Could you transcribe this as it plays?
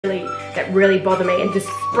that really bother me and just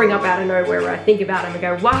spring up out of nowhere where I think about them and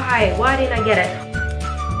go, why didn't I get it?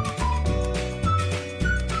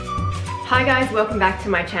 Hi guys, welcome back to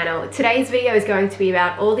my channel. Today's video is going to be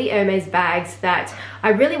about all the Hermes bags that I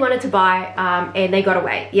really wanted to buy and they got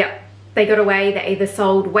away. Yep, they got away. They either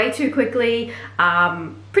sold way too quickly,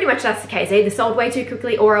 pretty much that's the case. They either sold way too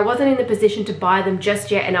quickly or I wasn't in the position to buy them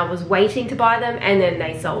just yet and I was waiting to buy them and then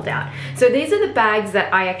they sold out. So these are the bags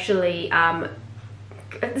that I actually,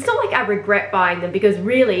 it's not like I regret buying them because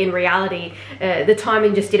really in reality the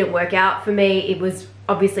timing just didn't work out for me. It was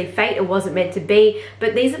obviously fate, it wasn't meant to be,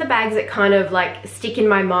 but these are the bags that kind of like stick in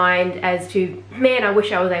my mind as to, man, I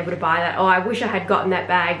wish I was able to buy that, or I wish I had gotten that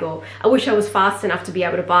bag, or I wish I was fast enough to be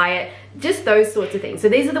able to buy it. Just those sorts of things. So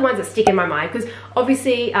these are the ones that stick in my mind because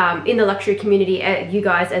obviously in the luxury community, you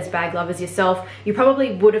guys as bag lovers yourself, you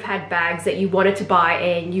probably would have had bags that you wanted to buy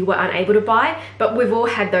and you were unable to buy, but we've all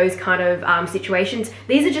had those kind of situations.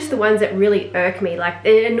 These are just the ones that really irk me. Like,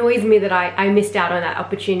 it annoys me that I missed out on that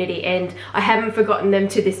opportunity and I haven't forgotten them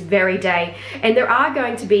to this very day. And there are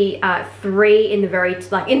going to be three in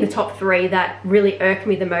the top three that really irk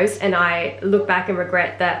me the most, and I look back and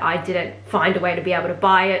regret that I didn't find a way to be able to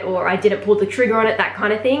buy it, or I didn't pull the trigger on it, that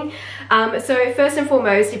kind of thing. So first and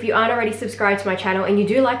foremost, if you aren't already subscribed to my channel and you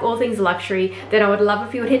do like all things luxury, then I would love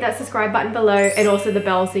if you would hit that subscribe button below and also the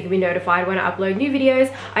bell so you can be notified when I upload new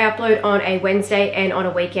videos. I upload on a Wednesday and on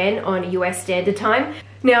a weekend on US Standard Time.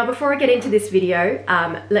 Now, before I get into this video,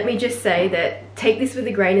 let me just say that take this with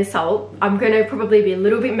a grain of salt. I'm going to probably be a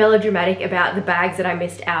little bit melodramatic about the bags that I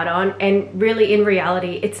missed out on, and really in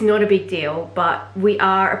reality it's not a big deal, but we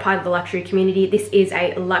are a part of the luxury community. This is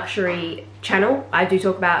a luxury channel. I do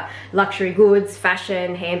talk about luxury goods,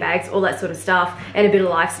 fashion, handbags, all that sort of stuff, and a bit of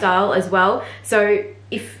lifestyle as well. So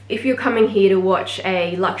if you're coming here to watch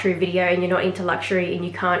a luxury video and you're not into luxury and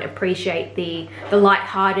you can't appreciate the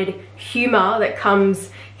light-hearted humor that comes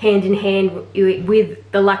hand in hand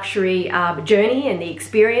with the luxury journey and the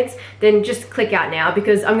experience, then just click out now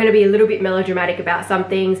because I'm going to be a little bit melodramatic about some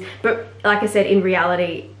things, but like I said, in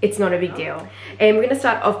reality it's not a big deal. And we're going to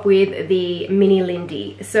start off with the Mini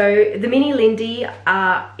Lindy. So the Mini Lindy,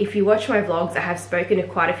 if you watch my vlogs, I have spoken of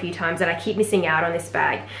quite a few times that I keep missing out on this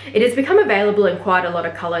bag. It has become available in quite a lot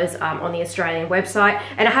of colors on the Australian website,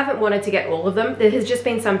 and I haven't wanted to get all of them. There has just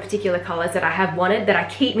been some particular colors that I have wanted that I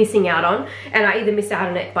keep missing out on, and I either miss out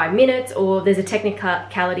on it by minutes or there's a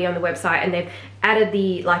technicality on the website and they've added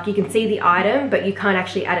the, like, you can see the item but you can't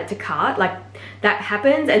actually add it to cart. Like, that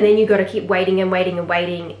happens and then you got to keep waiting and waiting and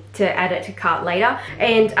waiting to add it to cart later.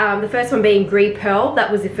 And the first one being Green Pearl, that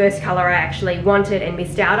was the first color I actually wanted and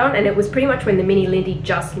missed out on, and it was pretty much when the Mini Lindy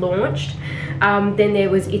just launched. Then there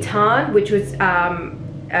was Etan, which was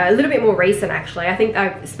a little bit more recent actually. I think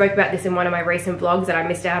I spoke about this in one of my recent vlogs that I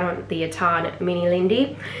missed out on the Etan Mini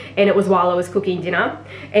Lindy, and it was while I was cooking dinner.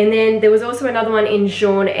 And then there was also another one in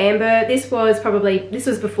Jaune Amber. This was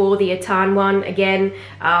before the Etan one. Again,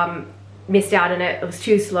 missed out on it. It was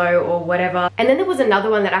too slow or whatever. And then there was another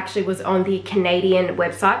one that actually was on the Canadian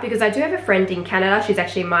website because I do have a friend in Canada. She's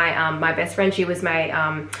actually my my best friend. She was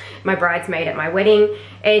my my bridesmaid at my wedding,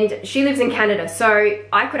 and she lives in Canada, so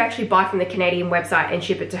I could actually buy from the Canadian website and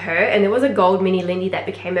ship it to her. And there was a gold Mini Lindy that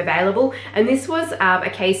became available, and this was a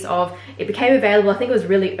case of it became available, I think it was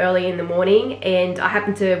really early in the morning, and I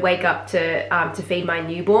happened to wake up to feed my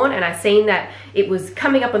newborn, and I seen that it was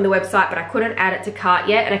coming up on the website but I couldn't add it to cart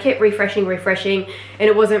yet, and I kept refreshing and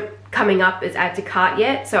it wasn't coming up as add to cart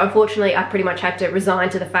yet. So unfortunately I pretty much had to resign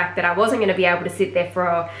to the fact that I wasn't going to be able to sit there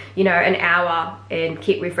for, you know, an hour and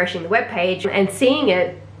keep refreshing the web page, and seeing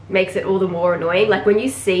it makes it all the more annoying. Like, when you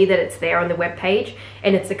see that it's there on the web page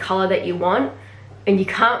and it's the color that you want and you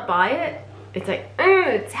can't buy it, it's like,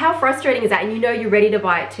 it's, how frustrating is that? And you know you're ready to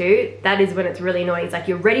buy it too. That is when it's really annoying. It's like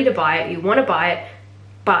you're ready to buy it, you want to buy it,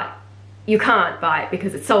 but you can't buy it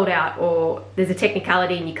because it's sold out, or there's a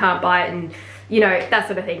technicality and you can't buy it, and you know, that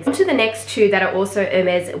sort of thing. On to the next two that are also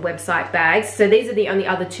Hermes website bags. So these are the only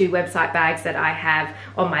other two website bags that I have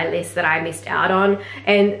on my list that I missed out on.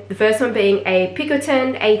 And the first one being a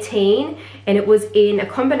Picotin 18, and it was in a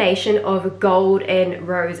combination of gold and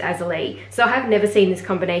rose azalea. So I have never seen this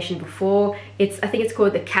combination before. I think it's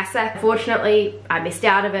called the Casa. Fortunately, I missed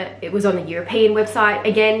out of it. It was on the European website.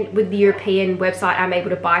 Again, with the European website, I'm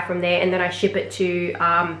able to buy from there, and then I ship it to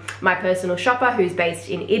my personal shopper who's based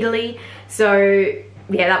in Italy. So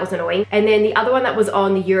yeah, that was annoying. And then the other one that was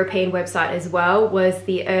on the European website as well was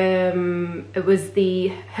the it was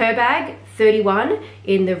the Herbag 31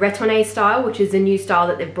 in the Retourné style, which is a new style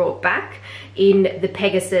that they've brought back in the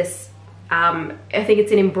Pegasus I think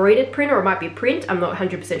it's an embroidered print, or it might be print. I'm not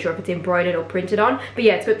 100% sure if it's embroidered or printed on. But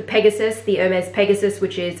yeah, it's got the Pegasus, the Hermes Pegasus,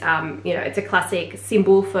 which is, you know, it's a classic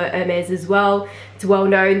symbol for Hermes as well. It's well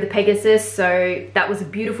known, the Pegasus. So that was a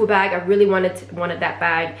beautiful bag. I really wanted that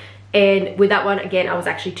bag. And with that one, again, I was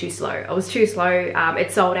actually too slow. I was too slow.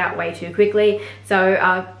 It sold out way too quickly.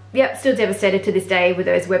 So yeah, still devastated to this day with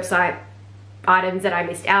those website items that I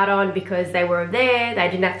missed out on because they were there. They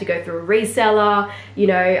didn't have to go through a reseller. You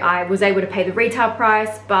know, I was able to pay the retail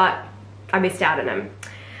price, but I missed out on them.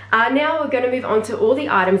 Now we're going to move on to all the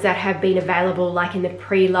items that have been available like in the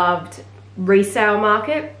pre-loved resale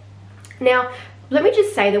market. Now, let me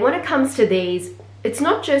just say that when it comes to these, it's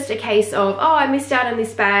not just a case of, oh, I missed out on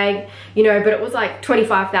this bag, you know, but it was like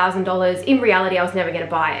 $25,000. In reality, I was never going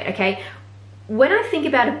to buy it, okay? When I think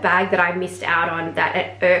about a bag that I missed out on, that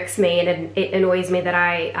it irks me and it annoys me that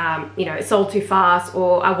I, you know, it sold too fast,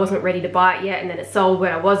 or I wasn't ready to buy it yet and then it sold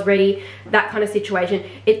when I was ready, that kind of situation,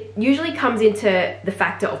 it usually comes into the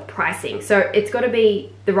factor of pricing. So it's got to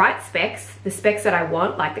be the right specs, the specs that I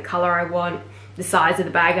want, like the color I want, the size of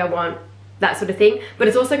the bag I want, that sort of thing. But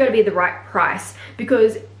it's also got to be the right price,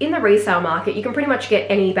 because in the resale market, you can pretty much get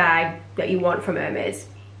any bag that you want from Hermes.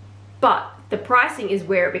 But the pricing is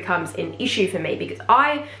where it becomes an issue for me, because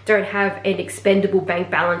I don't have an expendable bank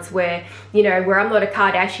balance where, you know, where I'm not a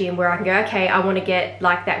Kardashian, where I can go, okay, I want to get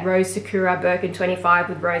like that Rose Sakura Birkin 25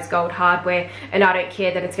 with rose gold hardware, and I don't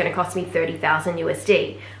care that it's going to cost me 30,000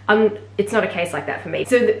 USD. It's not a case like that for me.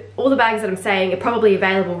 So all the bags that I'm saying are probably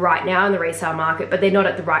available right now in the resale market, but they're not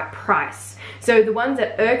at the right price. So the ones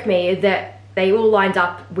that irk me is that they all lined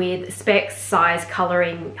up with specs, size,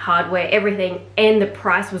 coloring, hardware, everything, and the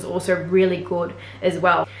price was also really good as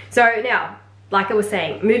well. So now, like I was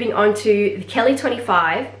saying, moving on to the Kelly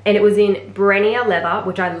 25, and it was in Borenia leather,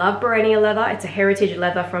 which I love Borenia leather. It's a heritage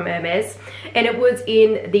leather from Hermes, and it was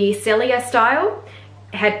in the Celia style.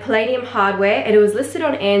 It had palladium hardware, and it was listed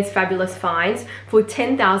on Anne's Fabulous Finds for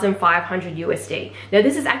 10,500 USD. Now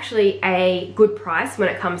this is actually a good price when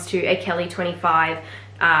it comes to a Kelly 25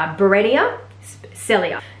 Borenia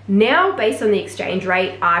Celia. Now, based on the exchange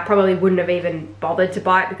rate, I probably wouldn't have even bothered to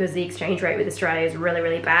buy it because the exchange rate with Australia is really,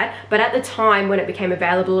 really bad. But at the time when it became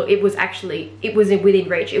available, it was within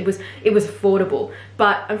reach. It was affordable.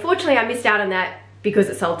 But unfortunately, I missed out on that because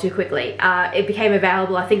it sold too quickly. It became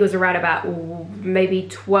available, I think it was around about maybe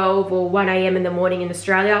 12 or 1 a.m. in the morning in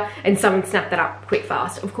Australia, and someone snapped that up quick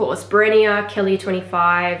fast. Of course, Borenia, Kelly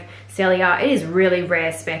 25, Celia, it is really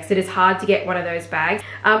rare specs. It is hard to get one of those bags.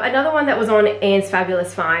 Another one that was on Anne's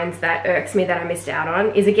Fabulous Finds that irks me that I missed out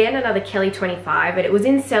on is again another Kelly 25, and it was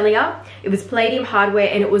in Celia. It was palladium hardware,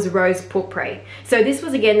 and it was rose pourpre. So this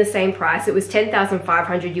was again the same price. It was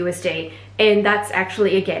 10,500 USD. And that's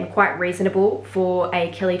actually, again, quite reasonable for a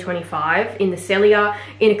Kelly 25 in the Celia,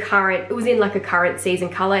 in a current, it was in like a current season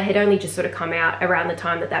color. It had only just sort of come out around the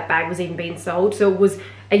time that bag was even being sold. So it was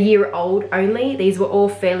a year old only. These were all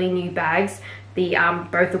fairly new bags,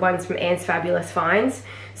 both the ones from Anne's Fabulous Finds.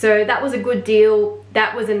 So that was a good deal.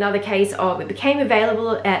 That was another case of, it became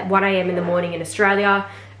available at 1 a.m. in the morning in Australia.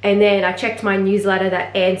 And then I checked my newsletter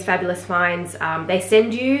that Anne's Fabulous Finds, they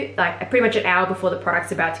send you like pretty much an hour before the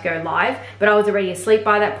product's about to go live, but I was already asleep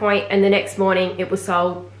by that point, and the next morning it was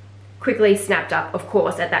sold, quickly snapped up, of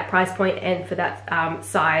course, at that price point and for that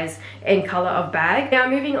size and color of bag. Now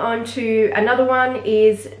moving on to another one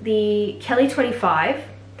is the Kelly 25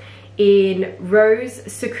 in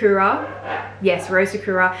Rose Sakura. Yes, Rose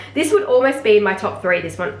Sakura. This would almost be in my top 3,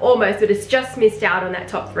 this one, almost, but it's just missed out on that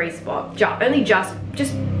top 3 spot. Only just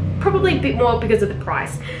probably a bit more because of the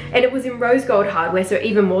price. And it was in rose gold hardware, so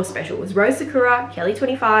even more special. It was Rose Sakura, Kelly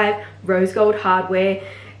 25, rose gold hardware.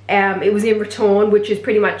 It was in rattan, which is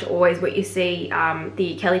pretty much always what you see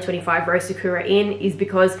the Kelly 25 Rose Sakura in, is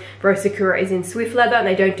because Rose Sakura is in Swift leather and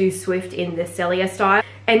they don't do Swift in the Celia style.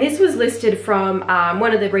 And this was listed from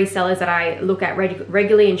one of the resellers that I look at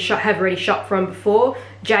regularly and have already shopped from before,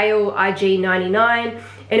 JL IG99,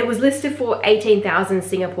 and it was listed for 18,000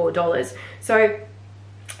 Singapore dollars. So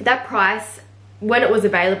that price, when it was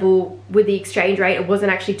available with the exchange rate, it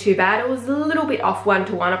wasn't actually too bad. It was a little bit off 1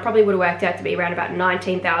 to 1. I probably would have worked out to be around about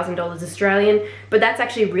 $19,000 Australian, but that's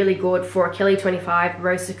actually really good for a Kelly 25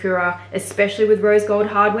 Rose Sakura, especially with rose gold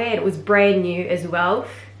hardware, and it was brand new as well.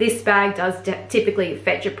 This bag does typically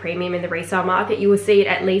fetch a premium in the resale market. You will see it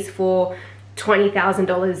at least for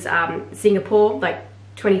 $20,000 Singapore, like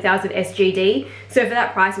 20,000 SGD. So for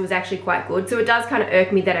that price, it was actually quite good. So it does kind of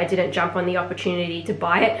irk me that I didn't jump on the opportunity to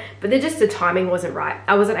buy it, but the timing wasn't right.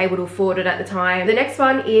 I wasn't able to afford it at the time. The next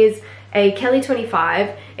one is a Kelly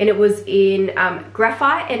 25, and it was in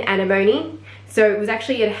graphite and antimony. So it was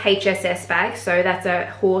actually a HSS bag, so that's a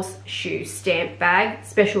horseshoe stamp bag,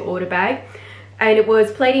 special order bag. And it was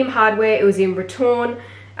palladium hardware, it was in Raton,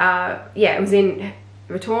 it was in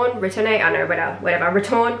Raton,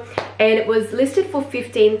 and it was listed for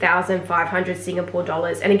 15,500 Singapore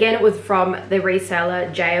dollars. And again, it was from the reseller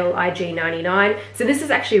JLIG99. So this is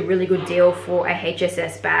actually a really good deal for a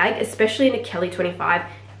HSS bag, especially in a Kelly 25,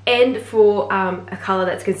 and for a color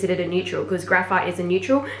that's considered a neutral, because graphite is a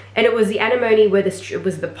neutral. And it was the antimony where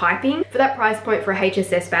was the piping. For that price point for a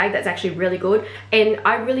HSS bag, that's actually really good. And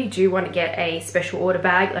I really do want to get a special order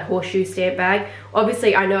bag, a horseshoe stamp bag.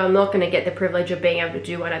 Obviously, I know I'm not going to get the privilege of being able to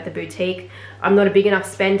do one at the boutique. I'm not a big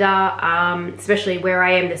enough spender, especially where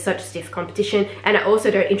I am, there's such stiff competition. And I also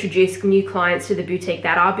don't introduce new clients to the boutique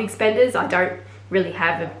that are big spenders. I don't really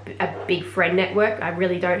have a big friend network. I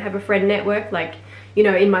really don't have a friend network. Like, you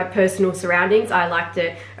know, in my personal surroundings, I like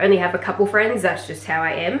to only have a couple friends. That's just how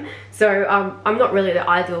I am. So I'm not really the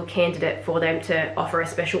ideal candidate for them to offer a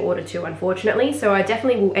special order to, unfortunately. So I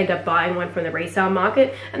definitely will end up buying one from the resale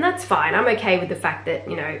market, and that's fine. I'm okay with the fact that,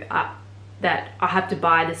 you know, that I have to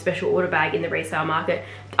buy the special order bag in the resale market.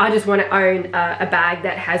 I just want to own a bag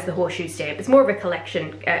that has the horseshoe stamp. It's more of a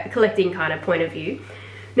collecting kind of point of view.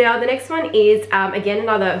 Now the next one is again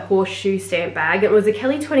another horseshoe stamp bag. It was a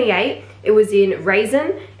Kelly 28. It was in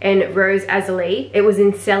Raisin and Rose Azalea. It was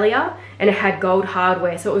in Celia and it had gold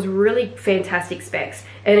hardware, so it was really fantastic specs.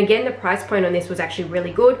 And again, the price point on this was actually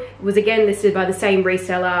really good. It was again listed by the same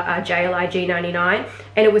reseller, JLIG99,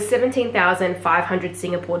 and it was 17,500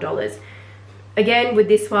 Singapore dollars. Again, with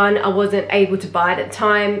this one, I wasn't able to buy it at the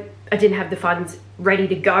time. I didn't have the funds ready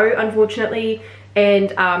to go, unfortunately.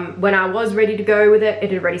 And when I was ready to go with it,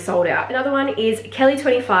 it had already sold out. Another one is Kelly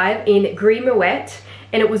 25 in Gris Moet,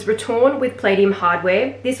 and it was Raton with palladium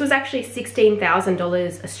hardware. This was actually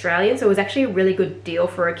 $16,000 Australian, so it was actually a really good deal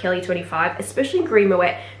for a Kelly 25, especially in Gris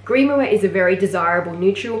Moet. Gris Moet is a very desirable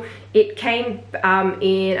neutral. It came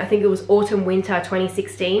in, I think it was autumn winter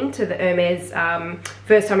 2016 to the Hermes,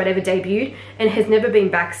 first time it ever debuted, and has never been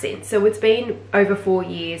back since. So it's been over 4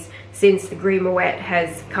 years since the Gris Moet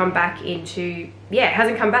has come back into, yeah, it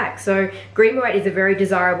hasn't come back. So Gris Moet is a very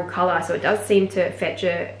desirable color, so it does seem to fetch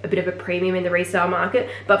a bit of a premium in the resale market.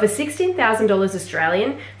 But for $16,000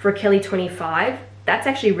 Australian for a Kelly 25, that's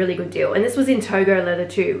actually a really good deal. And this was in Togo leather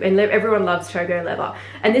too, and everyone loves Togo leather.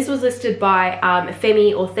 And this was listed by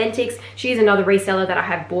Femi Authentics. She's another reseller that I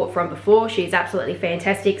have bought from before. She's absolutely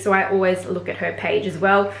fantastic, so I always look at her page as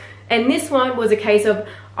well. And this one was a case of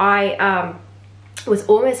I was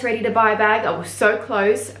almost ready to buy a bag. I was so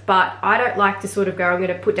close, but I don't like to sort of go, I'm going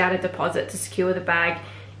to put down a deposit to secure the bag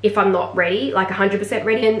if I'm not ready, like 100%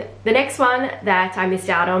 ready. And the next one that I missed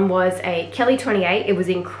out on was a Kelly 28. It was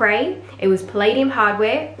in Cray. It was palladium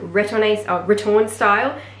hardware, Raton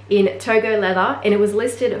style in Togo leather, and it was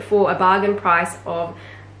listed for a bargain price of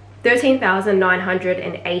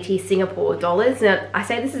 13,980 Singapore dollars. Now, I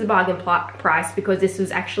say this is a bargain price because this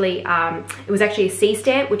was actually, it was actually a C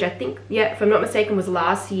stamp, which I think, yeah, if I'm not mistaken, was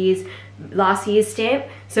last year's stamp.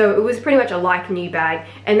 So it was pretty much a like new bag.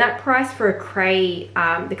 And that price for a Cray,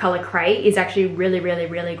 the color Cray, is actually a really, really,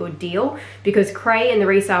 really good deal, because Cray in the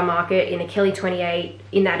resale market in a Kelly 28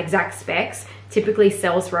 in that exact specs typically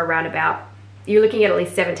sells for around about, you're looking at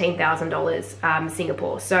least $17,000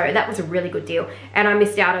 Singapore. So that was a really good deal, and I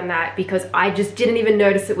missed out on that because I just didn't even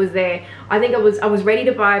notice it was there. I think I was ready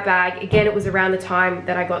to buy a bag. Again, it was around the time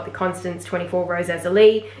that I got the Constance 24 Rose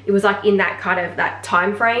Azalea. It was like in that kind of that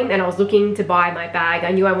time frame, and I was looking to buy my bag.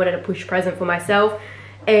 I knew I wanted a push present for myself.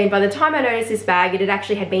 And by the time I noticed this bag, it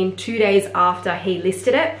actually had been 2 days after he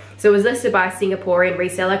listed it. So it was listed by a Singaporean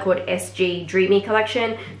reseller called SG Dreamy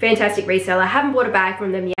Collection. Fantastic reseller. I haven't bought a bag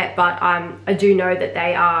from them yet, but I do know that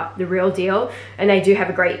they are the real deal, and they do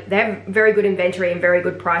have they have very good inventory and very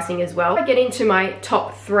good pricing as well. I get into my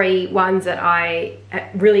top 3 ones that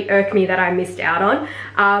really irk me that I missed out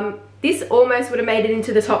on. This almost would have made it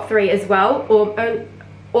into the top 3 as well, or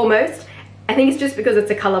almost. I think it's just because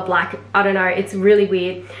it's a color black. I don't know, it's really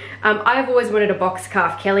weird. I've always wanted a box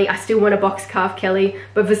calf Kelly. I still want a box calf Kelly,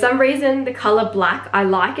 but for some reason the color black, I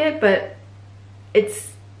like it, but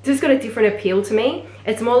it's just got a different appeal to me.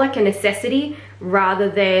 It's more like a necessity rather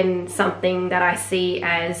than something that I see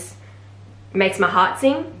as makes my heart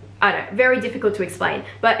sing. I don't know, very difficult to explain.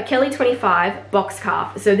 But a Kelly 25 box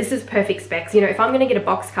calf. So this is perfect specs. You know, if I'm gonna get a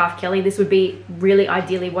box calf Kelly, this would be really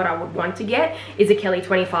ideally what I would want to get, is a Kelly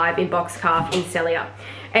 25 in box calf in Celia.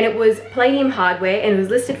 and it was palladium hardware, and it was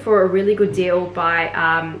listed for a really good deal by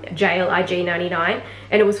JLIG99,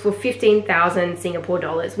 and it was for 15,000 Singapore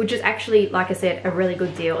dollars, which is actually, like I said, a really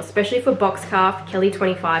good deal, especially for box calf Kelly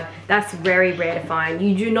 25. That's very rare to find.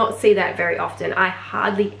 You do not see that very often. I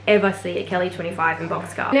hardly ever see a Kelly 25 in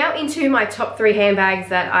box calf. Now into my top 3 handbags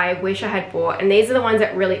that I wish I had bought, and these are the ones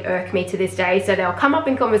that really irk me to this day. So they'll come up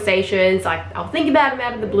in conversations, like I'll think about them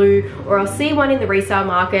out of the blue, or I'll see one in the resale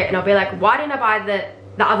market and I'll be like, why didn't I buy the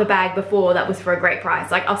other bag before that was for a great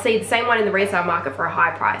price? Like I'll see the same one in the resale market for a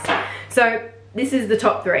high price. So this is the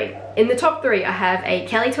top 3. In the top 3 I have a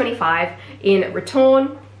Kelly 25 in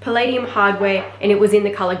Raton, palladium hardware, and it was in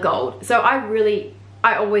the color gold. So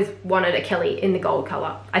I always wanted a Kelly in the gold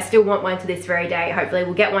color. I still want one to this very day. Hopefully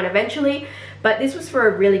we'll get one eventually, but this was for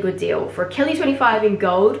a really good deal. For a Kelly 25 in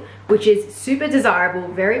gold, which is super desirable,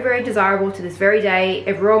 very, very desirable to this very day.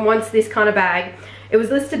 Everyone wants this kind of bag. It was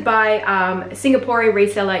listed by Singaporean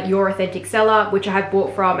reseller Your Authentic Seller, which I have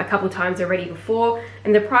bought from a couple times already before,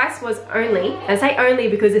 and the price was only, and I say only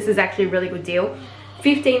because this is actually a really good deal,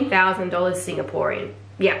 $15,000 Singaporean.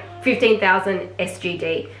 Yeah, 15,000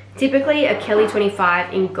 SGD. Typically a Kelly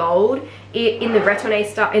 25 in gold, in the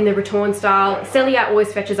Raton style, Celia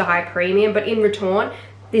always fetches a high premium, but in Raton,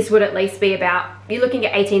 this would at least be about, you're looking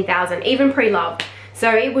at 18,000, even pre-loved. So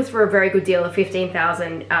it was for a very good deal of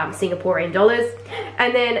 15,000 Singaporean dollars.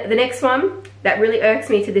 And then the next one that really irks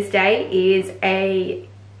me to this day is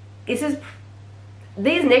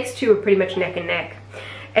these next two are pretty much neck and neck.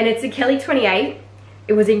 And it's a Kelly 28.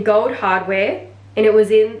 It was in gold hardware, and it was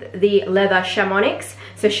in the leather Chamonix.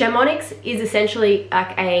 So Chamonix is essentially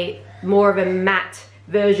like more of a matte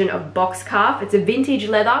version of box calf. It's a vintage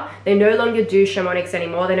leather. They no longer do Chamonix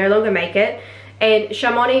anymore. They no longer make it. And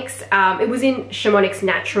Chamonix, it was in Chamonix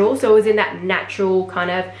natural, so it was in that natural kind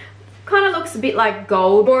of looks a bit like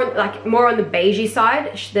gold, more on the beigey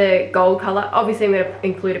side, the gold color. Obviously I'm going to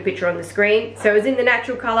include a picture on the screen. So it was in the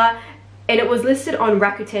natural color, and it was listed on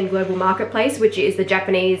Rakuten Global Marketplace, which is the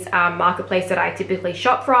Japanese marketplace that I typically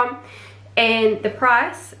shop from, and the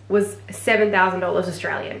price was $7,000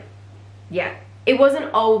 Australian. Yeah. It was an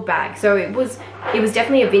old bag, so it was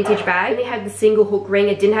definitely a vintage bag. It only had the single hook ring,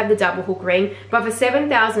 it didn't have the double hook ring, but for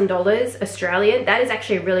 $7,000 Australian, that is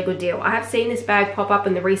actually a really good deal. I have seen this bag pop up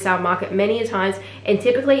in the resale market many a times, and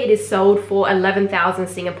typically it is sold for 11,000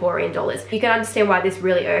 Singaporean dollars. You can understand why this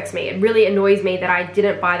really irks me. It really annoys me that I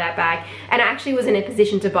didn't buy that bag, and I actually was in a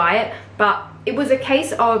position to buy it, but it was a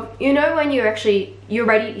case of, you know, when you're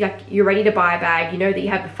ready to buy a bag, you know that you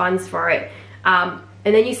have the funds for it,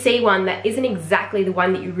 and then you see one that isn't exactly the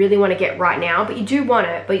one that you really want to get right now, but you do want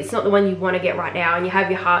it, but it's not the one you want to get right now, and you have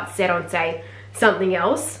your heart set on, say, something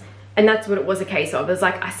else. And that's what it was a case of. It was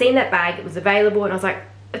like, I seen that bag, it was available, and I was like,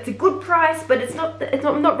 it's a good price, but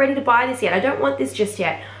I'm not ready to buy this yet. I don't want this just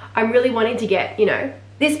yet. I'm really wanting to get, you know,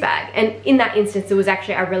 this bag. And in that instance, it was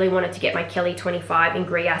actually, I really wanted to get my Kelly 25 in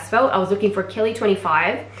Grey Asphalt. I was looking for a Kelly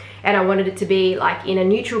 25, and I wanted it to be like in a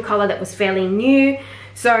neutral color that was fairly new.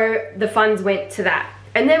 So the funds went to that.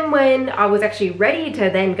 And then when I was actually ready to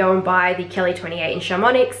then go and buy the Kelly 28 in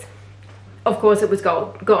Chamonix, of course it was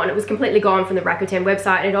gone. It was completely gone from the Rakuten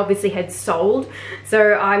website, and it obviously had sold.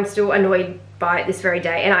 So I'm still annoyed by it this very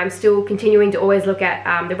day, and I'm still continuing to always look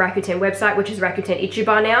at the Rakuten website, which is Rakuten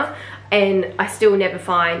Ichiban now, and I still never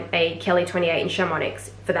find a Kelly 28 in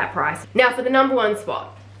Chamonix for that price. Now for the #1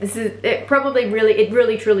 spot, it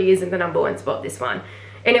really truly isn't the #1 spot, this one.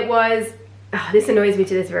 And it was, this annoys me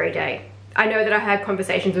to this very day. I know that I had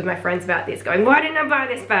conversations with my friends about this, going, why didn't I buy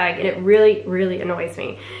this bag? And it really annoys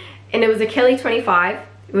me. And it was a Kelly 25.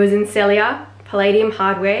 It was in Celia, palladium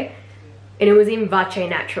hardware, and it was in Vache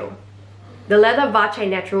Natural. The leather Vache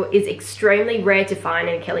Natural is extremely rare to find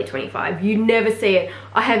in a Kelly 25. You never see it.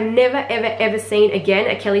 I have never ever seen again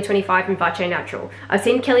a Kelly 25 in Vache Natural. I've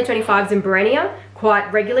seen Kelly 25s in Berenia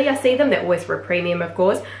quite regularly. I see them, they're always for a premium of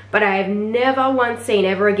course, but I have never once seen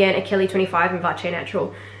ever again a Kelly 25 in Vache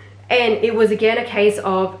Natural. And it was again a case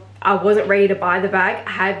of, I wasn't ready to buy the bag.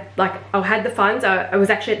 I had the funds. I was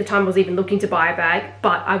actually, at the time I was even looking to buy a bag,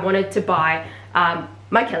 but I wanted to buy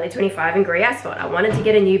my Kelly 25 in Grey Asphalt. I wanted to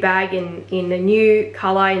get a new bag in the new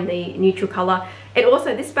color, in the neutral color. And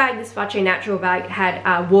also this bag, this Vache Natural bag,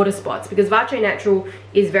 had water spots, because Vache Natural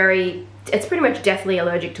is it's pretty much deathly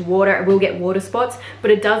allergic to water. It will get water spots,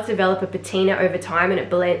 but it does develop a patina over time, and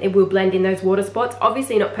it will blend in those water spots.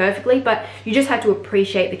 Obviously not perfectly, but you just have to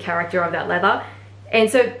appreciate the character of that leather. And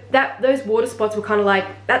so those water spots were kind of like,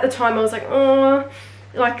 at the time I was like, oh,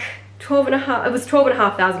 like it was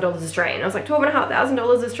 $12,500 Australian. I was like,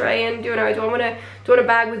 $12,500 Australian, do I want a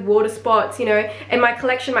bag with water spots, you know? And my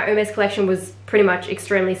collection, my Hermes collection was pretty much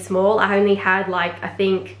extremely small. I only had like, I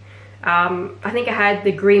think I had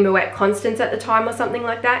the Gris Moet Constance at the time or something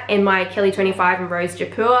like that, and my Kelly 25 and Rose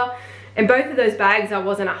Japur. And both of those bags I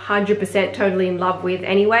wasn't 100% totally in love with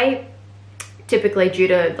anyway, typically due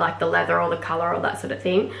to like the leather or the color or that sort of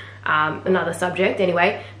thing. Another subject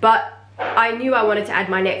anyway. But I knew I wanted to add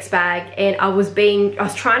my next bag, and I was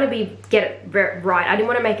trying to get it right. I didn't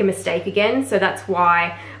want to make a mistake again, so that's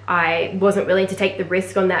why I wasn't willing to take the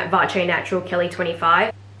risk on that Vache Natural Kelly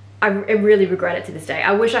 25. I really regret it to this day.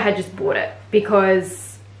 I wish I had just bought it,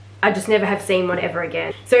 because I just never have seen one ever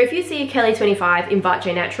again. So if you see a Kelly 25 in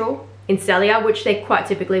Vache Natural, in Celia, which they quite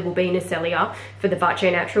typically will be in a Celia for the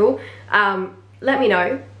Vache Natural, let me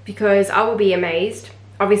know, because I will be amazed.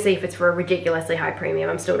 Obviously, if it's for a ridiculously high premium,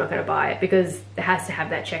 I'm still not going to buy it, because it has to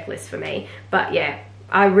have that checklist for me. But yeah,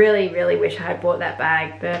 I really, really wish I had bought that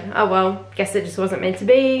bag, but oh well, guess it just wasn't meant to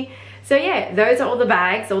be. So yeah, those are all the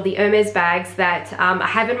bags, all the Hermes bags that I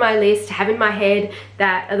have in my list, have in my head,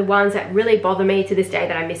 that are the ones that really bother me to this day,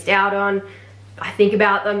 that I missed out on. I think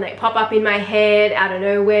about them, they pop up in my head out of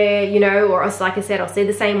nowhere, you know, or else, like I said, I'll see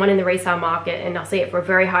the same one in the resale market and I'll see it for a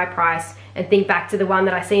very high price and think back to the one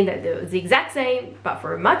that I seen that was the exact same but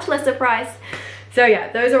for a much lesser price. So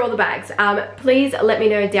yeah, those are all the bags. Please let me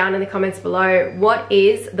know down in the comments below, what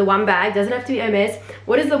is the one bag, doesn't have to be Hermes,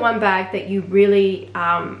 what is the one bag that you really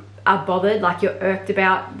are bothered, like you're irked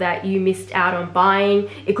about, that you missed out on buying?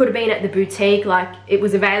 It could have been at the boutique, like it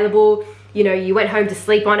was available, you know, you went home to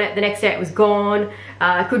sleep on it, the next day it was gone.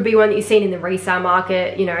 It could be one that you've seen in the resale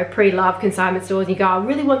market, you know, pre-loved consignment stores, and you go, I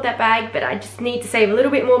really want that bag, but I just need to save a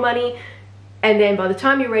little bit more money. And then by the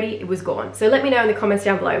time you're ready, it was gone. So let me know in the comments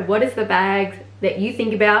down below, what is the bag that you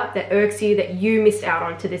think about, that irks you, that you missed out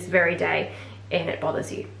on to this very day, and it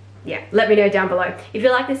bothers you? Yeah, let me know down below. If you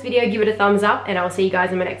like this video, give it a thumbs up, and I'll see you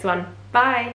guys in my next one. Bye.